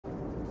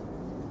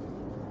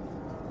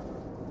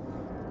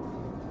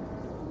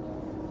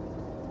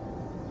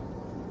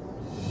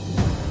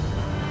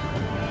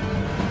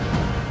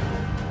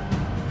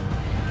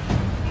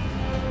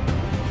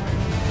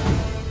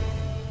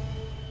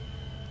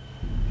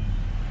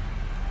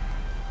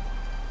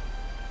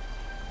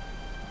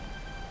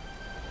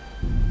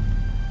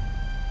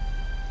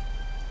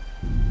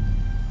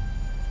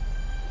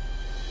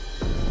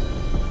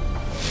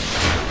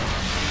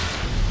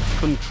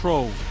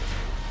control.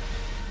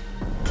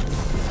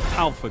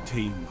 Alpha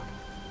Team.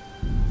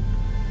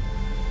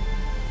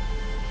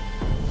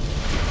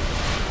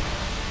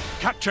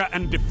 Capture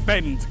and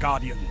defend,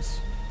 Guardians.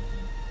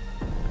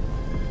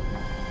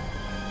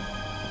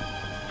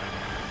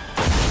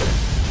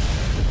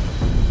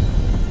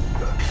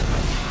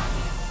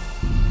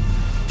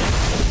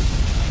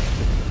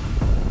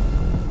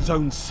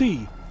 Zone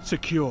C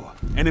secure.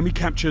 Enemy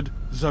captured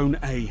Zone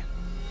A.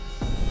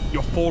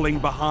 You're falling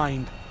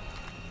behind.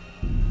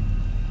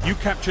 You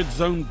captured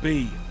Zone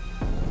B.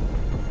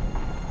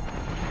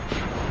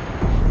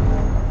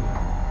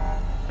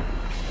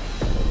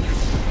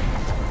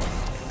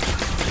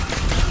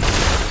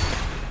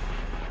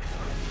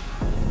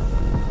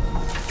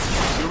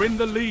 You're in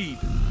the lead.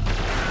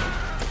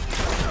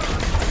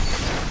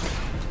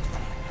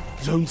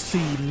 Zone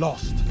C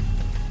lost.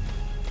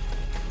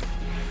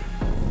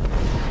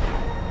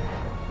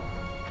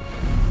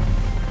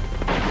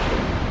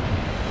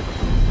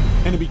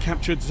 Enemy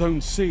captured Zone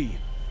C.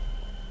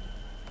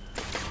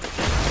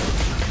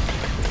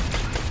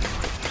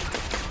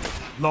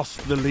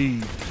 Lost the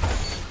lead.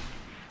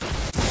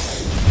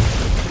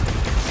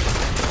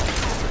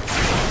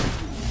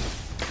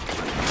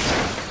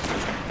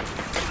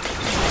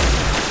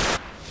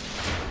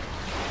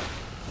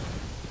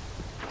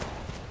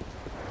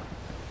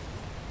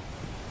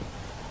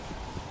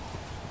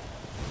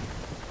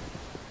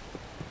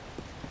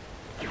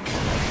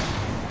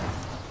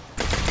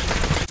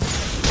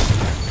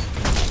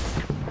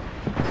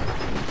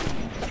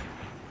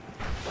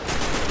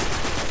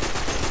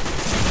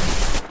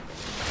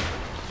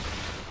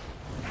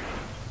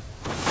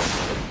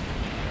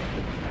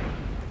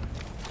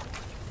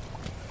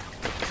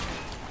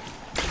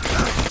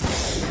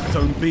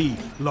 Zone B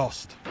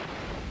lost.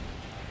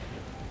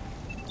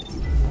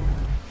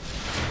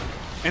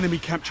 Enemy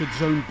captured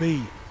Zone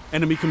B.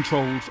 Enemy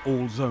controls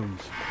all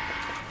zones.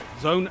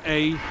 Zone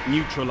A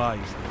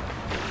neutralized.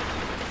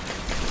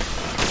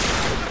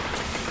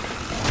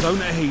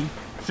 Zone A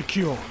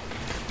secure.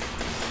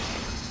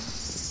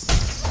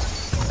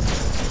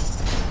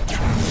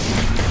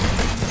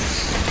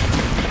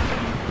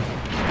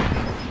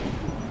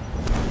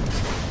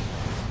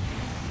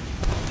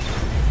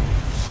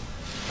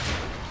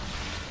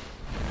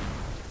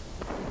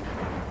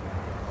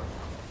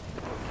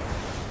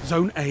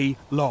 Zone A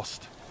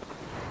lost.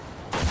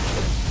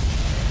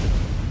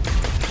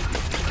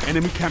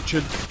 Enemy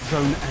captured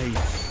Zone A.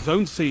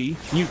 Zone C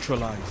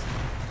neutralized.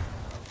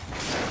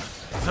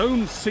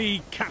 Zone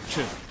C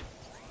captured.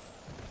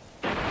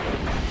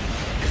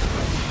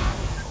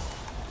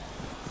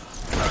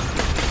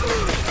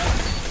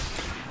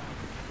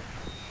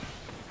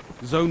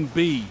 Zone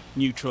B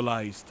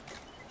neutralized.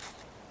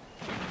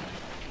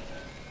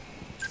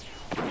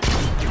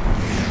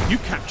 You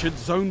captured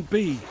Zone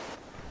B.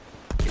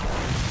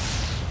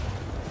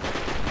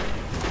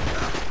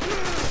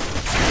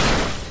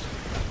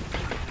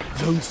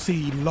 Zone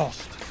C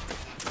lost.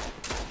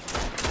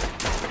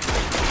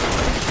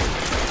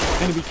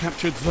 Enemy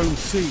captured Zone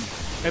C.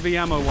 Heavy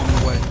ammo on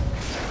the way.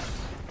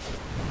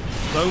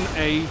 Zone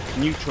A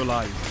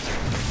neutralized.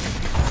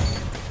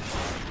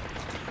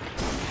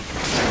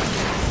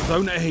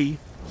 Zone A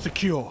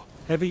secure.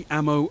 Heavy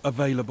ammo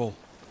available.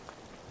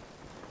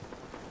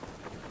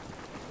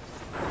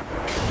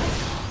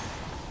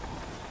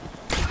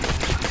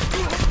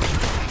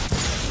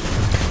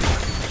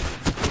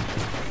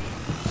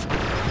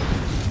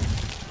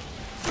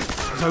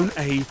 Zone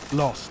A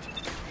lost.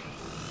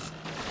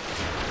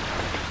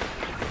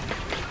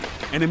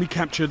 Enemy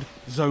captured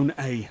Zone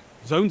A.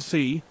 Zone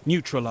C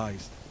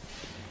neutralized.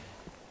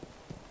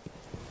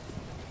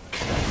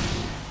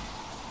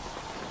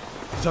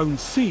 Zone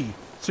C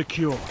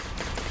secure.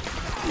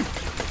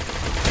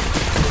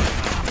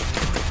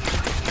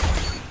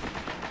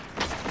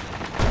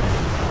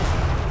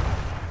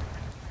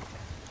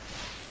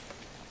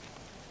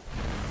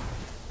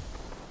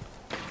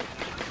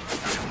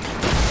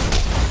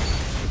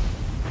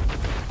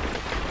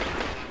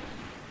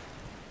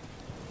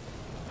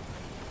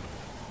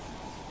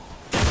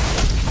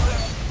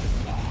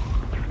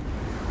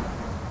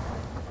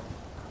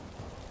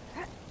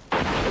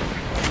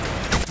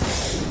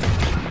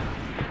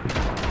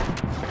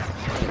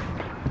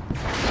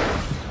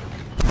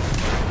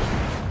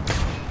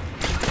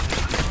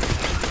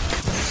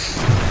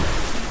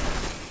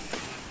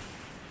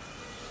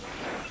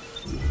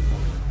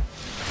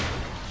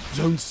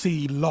 Zone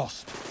C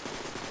lost.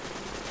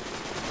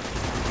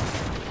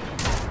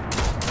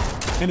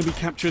 Enemy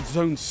captured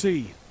Zone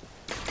C.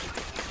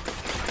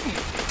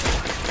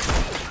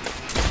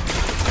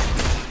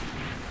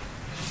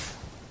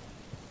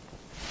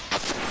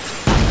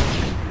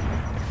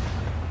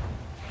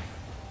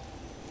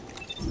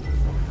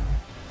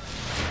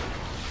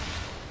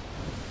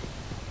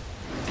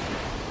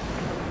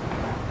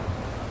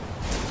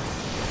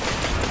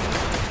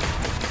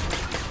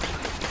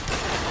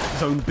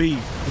 Zone B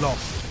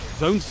lost.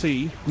 Zone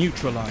C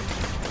neutralized.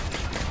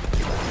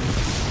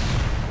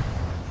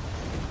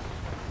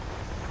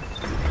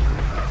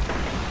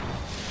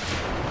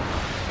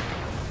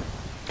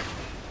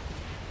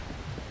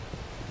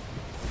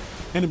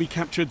 Enemy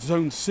captured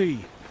Zone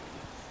C.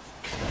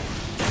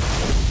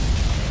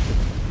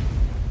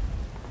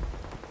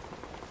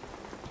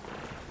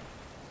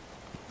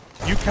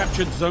 You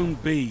captured Zone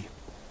B.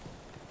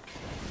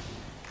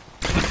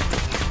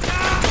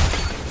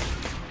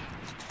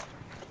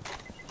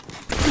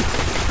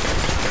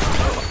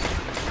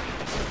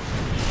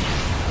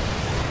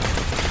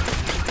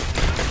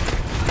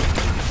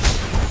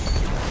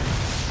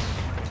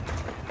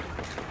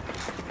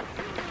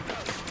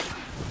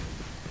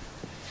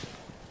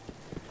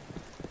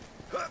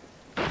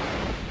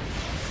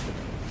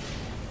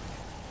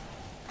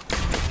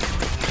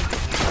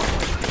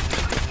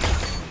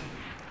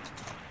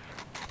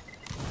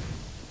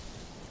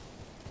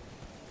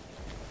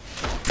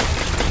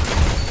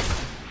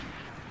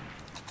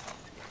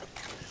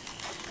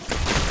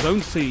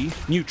 Zone C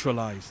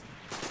neutralized.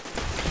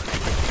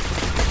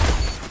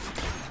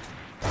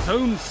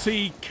 Zone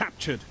C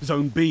captured.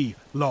 Zone B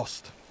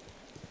lost.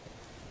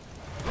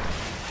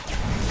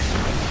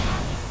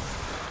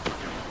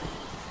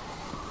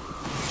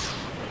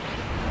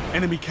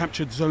 Enemy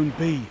captured Zone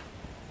B.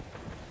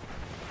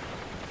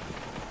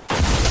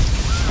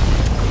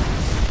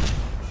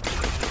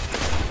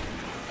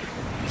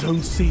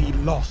 Zone C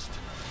lost.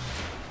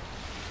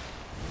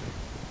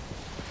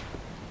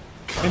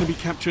 Enemy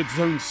captured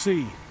Zone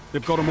C.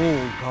 They've got them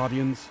all,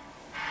 Guardians.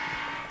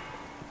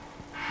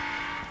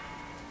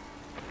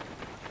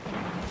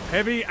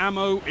 Heavy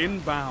ammo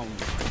inbound.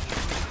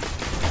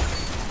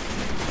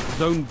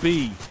 Zone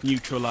B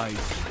neutralized.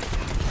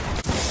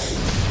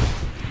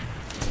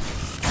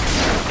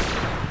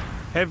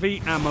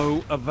 Heavy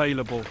ammo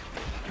available.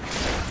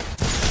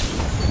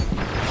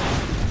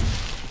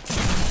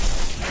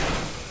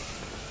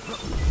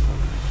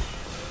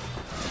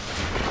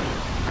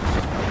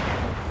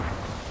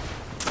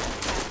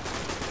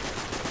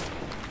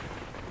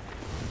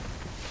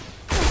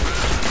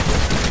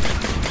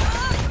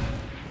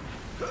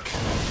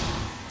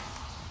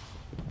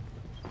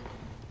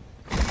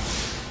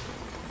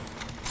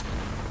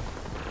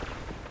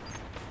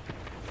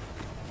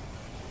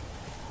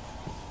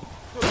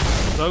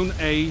 Zone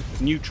A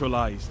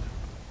neutralized.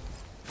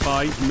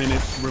 5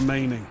 minutes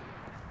remaining.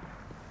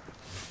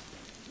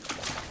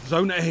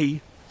 Zone A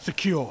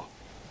secure.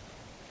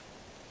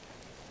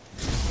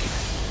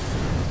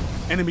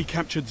 Enemy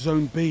captured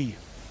Zone B.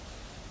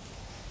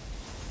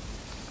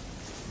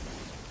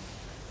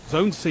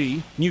 Zone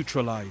C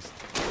neutralized.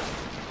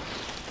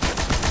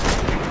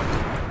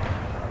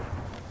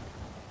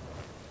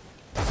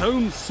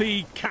 Zone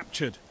C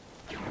captured.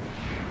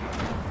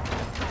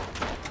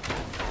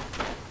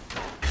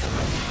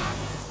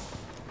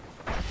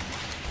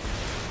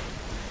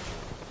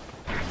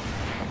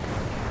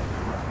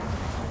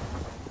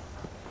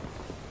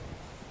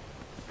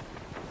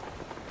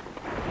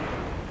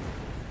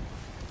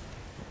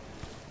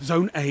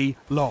 Zone A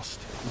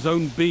lost.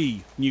 Zone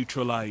B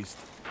neutralized.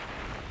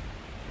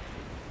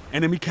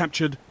 Enemy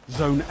captured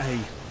Zone A.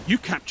 You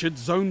captured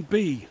Zone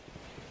B.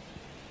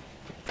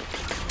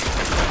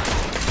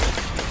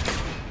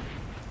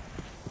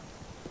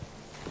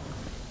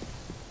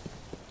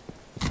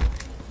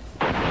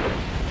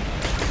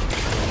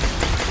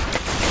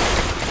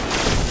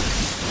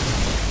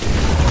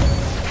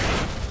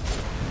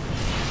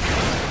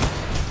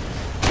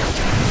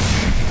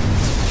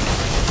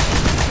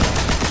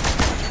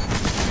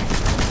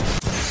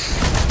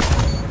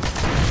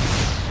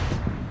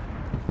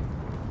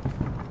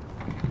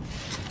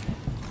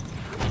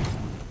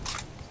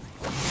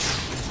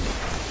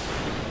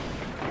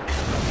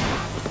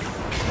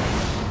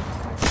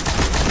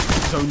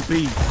 Zone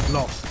B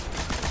lost.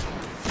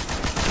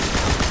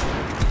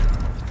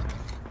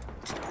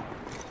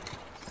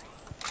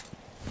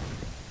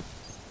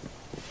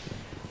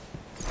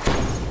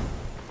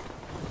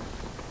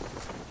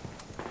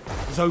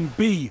 Zone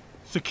B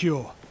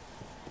secure.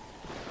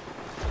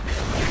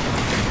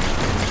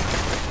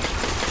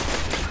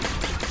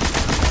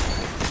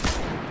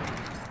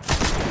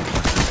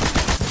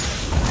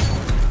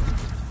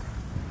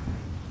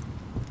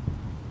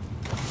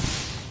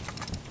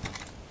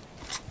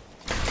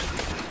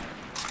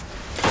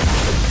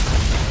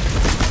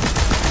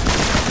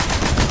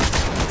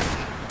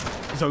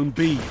 Zone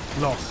B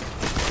lost.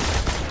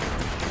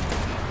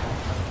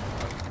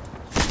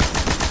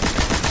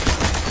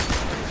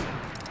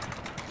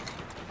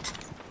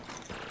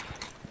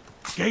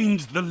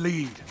 Gained the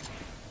lead.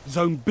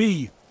 Zone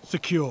B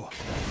secure.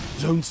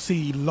 Zone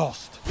C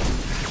lost.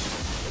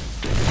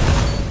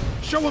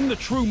 Show them the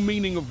true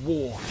meaning of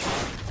war.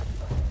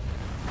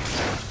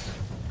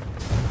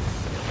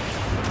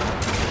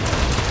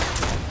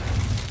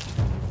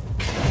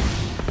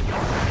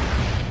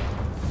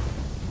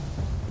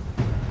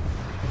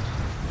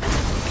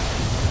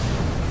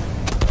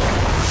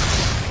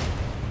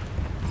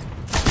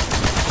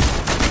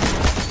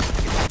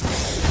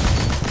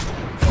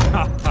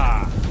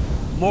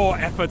 More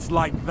efforts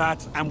like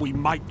that, and we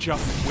might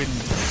just win.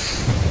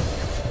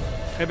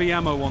 Heavy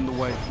ammo on the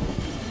way.